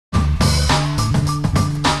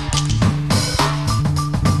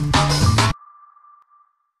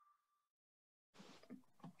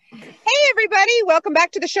welcome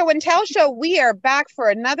back to the Show and Tell Show. We are back for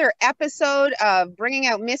another episode of bringing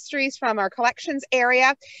out mysteries from our collections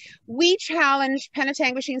area. We challenged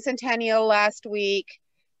Penetanguishene Centennial last week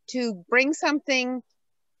to bring something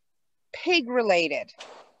pig related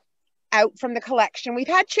out from the collection. We've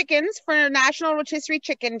had chickens for National Rotisserie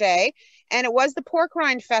Chicken Day, and it was the Pork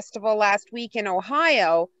Rind Festival last week in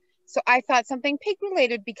Ohio. So I thought something pig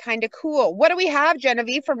related would be kind of cool. What do we have,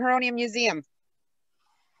 Genevieve, from Huronia Museum?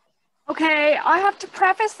 Okay, I have to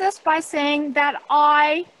preface this by saying that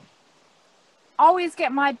I always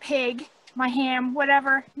get my pig, my ham,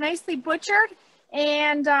 whatever, nicely butchered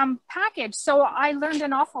and packaged. So I learned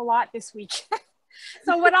an awful lot this week.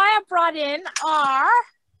 So what I have brought in are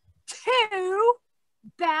 2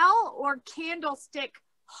 bell or candlestick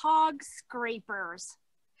hog scrapers.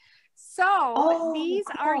 So these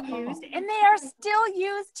are used, and they are still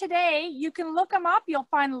used today. You can look them up. You'll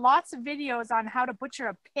find lots of videos on how to butcher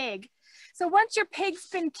a pig. So once your pig's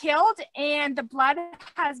been killed and the blood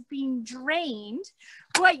has been drained,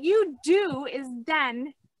 what you do is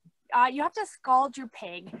then you have to scald your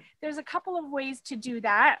pig. There's a couple of ways to do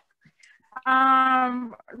that.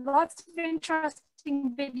 Lots of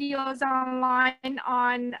interesting videos online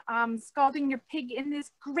on scalding your pig in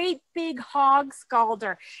this great big hog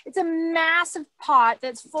scalder. It's a massive pot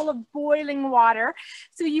that's full of boiling water.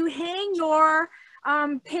 So you hang your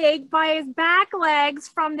pig by his back legs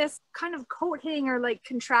from this kind of coat hanger like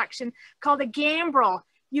contraction called a gambrel.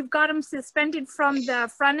 You've got him suspended from the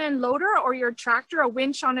front end loader or your tractor, a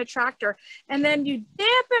winch on a tractor. And then you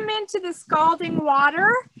dip him into the scalding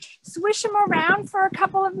water, swish him around for a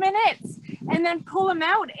couple of minutes, and then pull him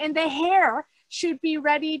out. And the hair should be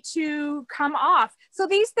ready to come off. So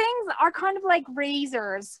these things are kind of like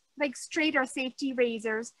razors, like straighter safety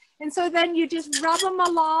razors. And so then you just rub them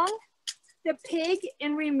along the pig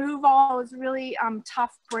and remove all those really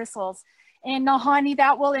tough bristles. And now, honey,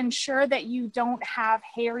 that will ensure that you don't have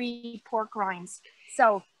hairy pork rinds.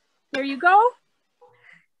 So there you go.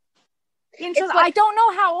 I don't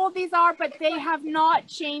know how old these are, but they have not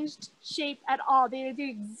changed shape at all. They're the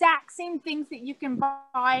exact same things that you can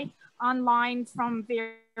buy online from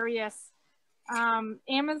various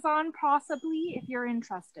Amazon, possibly, if you're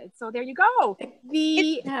interested. So there you go.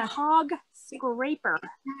 The hog scraper.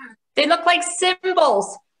 They look like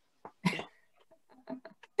cymbals.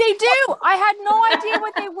 They do. I had no idea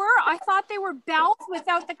what they were. I thought they were bells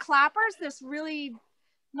without the clappers. This really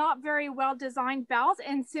not very well designed bells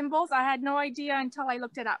and cymbals. I had no idea until I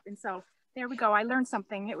looked it up. And so there we go. I learned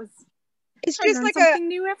something. It's just like something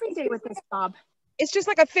new every day with this job. It's just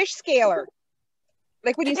like a fish scaler.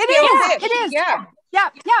 Like when you scale a fish. It is. Yeah.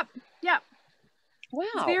 Yep. Wow.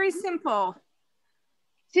 It's very simple.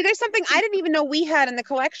 See, there's something I didn't even know we had in the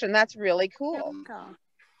collection. That's really cool.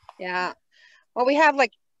 Yeah. Well, we have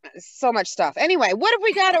like so much stuff. Anyway, what have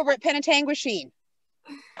we got over at Penetanguishene?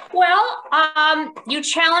 Well, you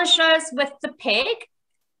challenged us with the pig.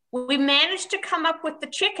 We managed to come up with the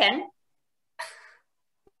chicken.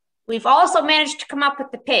 We've also managed to come up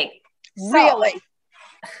with the pig. Really? So,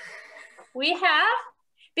 we have,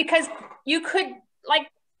 because you could, like,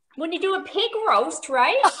 when you do a pig roast,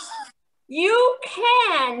 right? You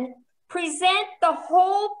can present the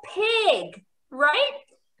whole pig, right?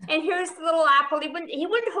 And here's the little apple. He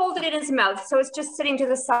wouldn't hold it in his mouth, so it's just sitting to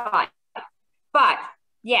the side. But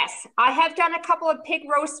yes, I have done a couple of pig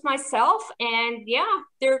roasts myself, and yeah,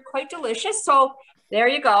 they're quite delicious. So there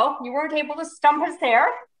you go. You weren't able to stump us there.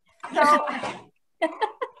 So,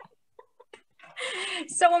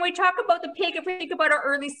 so when we talk about the pig, if we think about our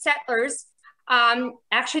early settlers,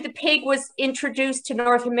 actually the pig was introduced to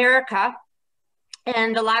North America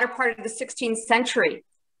in the latter part of the 16th century.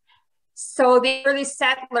 So the early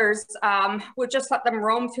settlers would just let them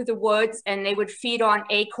roam through the woods, and they would feed on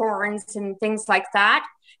acorns and things like that.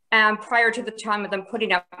 Prior to the time of them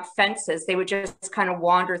putting up fences, they would just kind of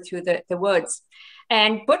wander through the woods.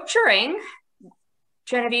 And butchering,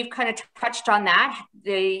 Genevieve kind of touched on that,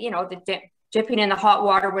 the dipping in the hot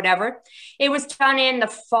water, whatever. It was done in the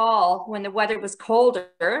fall when the weather was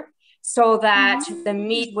colder, so that the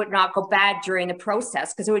meat would not go bad during the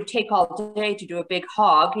process, because it would take all day to do a big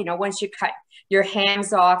hog, once you cut your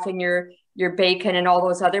hams off and your bacon and all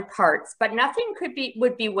those other parts. But nothing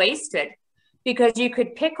would be wasted, because you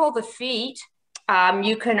could pickle the feet.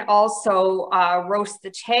 You can also roast the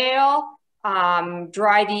tail,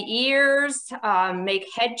 dry the ears, make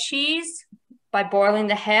head cheese by boiling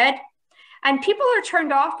the head. And people are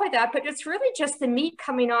turned off by that, but it's really just the meat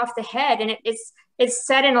coming off the head, and it's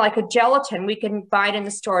set in like a gelatin. We can buy it in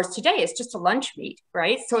the stores today. It's just a lunch meat,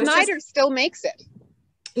 right? So Schneider's still makes it.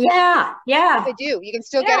 Yeah. They do. You can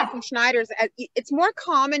still get it from Schneider's. It's more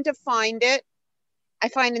common to find it I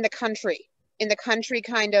find in the country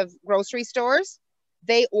kind of grocery stores,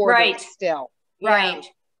 they order it still. Right.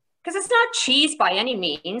 Because it's not cheese by any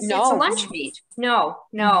means. No. It's a lunch meat. No.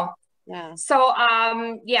 Yeah. So,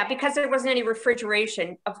 yeah, because there wasn't any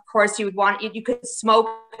refrigeration, of course, you could smoke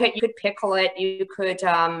it, you could pickle it, you could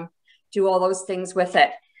do all those things with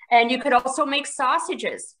it. And you could also make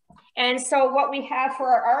sausages. And so what we have for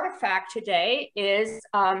our artifact today is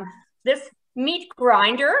this meat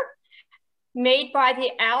grinder made by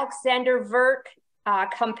the Alexander Verk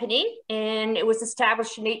company, and it was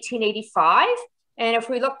established in 1885. And if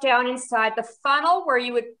we look down inside the funnel where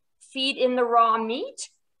you would feed in the raw meat,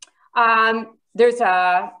 there's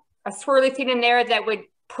a swirly thing in there that would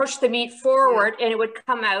push the meat forward, and it would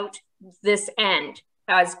come out this end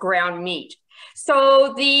as ground meat.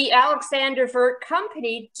 So the Alexander Verk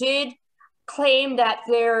company did claim that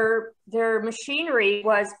their machinery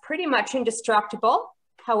was pretty much indestructible.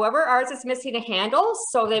 However, ours is missing a handle,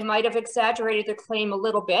 so they might have exaggerated their claim a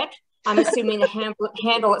little bit. I'm assuming the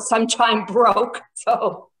handle at some time broke.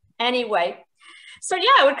 So anyway, so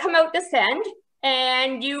yeah, it would come out this end,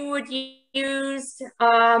 and you would use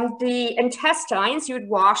the intestines. You would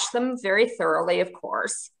wash them very thoroughly, of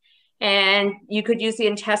course. And you could use the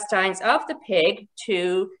intestines of the pig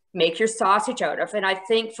to make your sausage out of. And I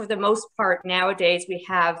think for the most part nowadays, we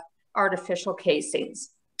have artificial casings.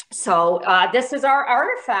 So this is our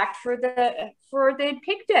artifact for the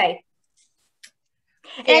pig day.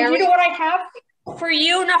 And you know what I have for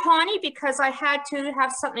you, Nahani, because I had to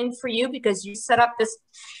have something for you because you set up this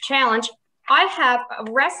challenge. I have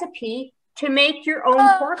a recipe to make your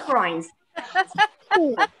own pork rinds.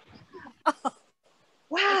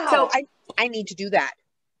 Wow. So I need to do that.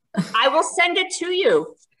 I will send it to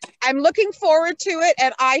you. I'm looking forward to it,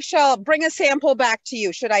 and I shall bring a sample back to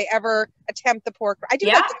you should I ever attempt the pork. I do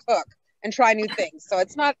like to cook and try new things, so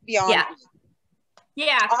it's not beyond me.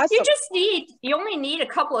 Yeah, awesome. You only need a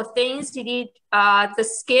couple of things. You need the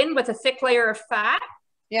skin with a thick layer of fat.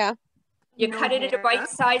 Yeah. You cut it into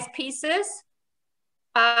bite-sized pieces.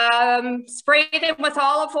 Spray them with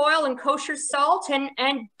olive oil and kosher salt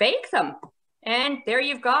and bake them. And there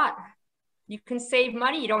you've got. You can save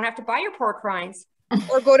money. You don't have to buy your pork rinds.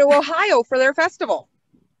 Or go to Ohio for their festival.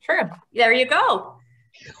 Sure. There you go.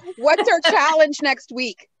 What's our challenge next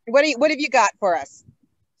week? What have you got for us?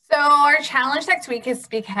 So our challenge next week is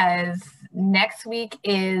because next week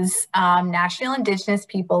is National Indigenous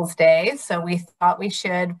Peoples Day. So we thought we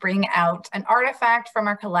should bring out an artifact from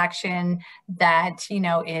our collection that, you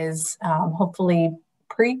know, is hopefully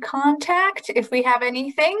pre-contact if we have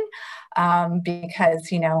anything,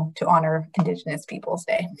 because, you know, to honor Indigenous Peoples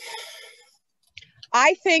Day.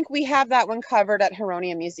 I think we have that one covered at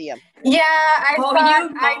Huronia Museum. Yeah, I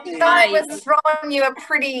thought it was throwing you a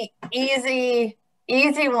pretty easy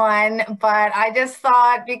one, but I just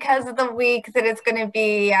thought because of the week that it's going to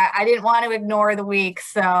be, I didn't want to ignore the week.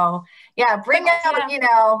 So yeah, bring out, you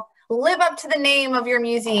know, live up to the name of your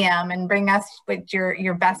museum and bring us with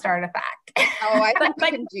your best artifact. Oh, I think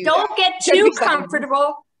we can do don't that. get too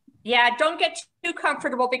comfortable. Yeah, don't get too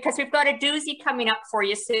comfortable because we've got a doozy coming up for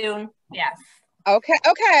you soon. Yes.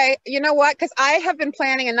 Okay. You know what? Because I have been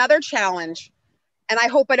planning another challenge, and I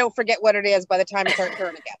hope I don't forget what it is by the time it's our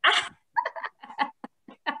turn again.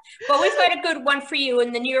 Well, we've got a good one for you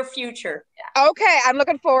in the near future. Okay, I'm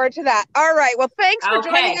looking forward to that. All right. Well, thanks for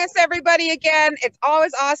joining us, everybody, again. It's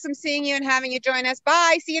always awesome seeing you and having you join us.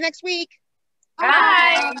 Bye. See you next week.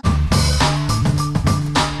 Bye.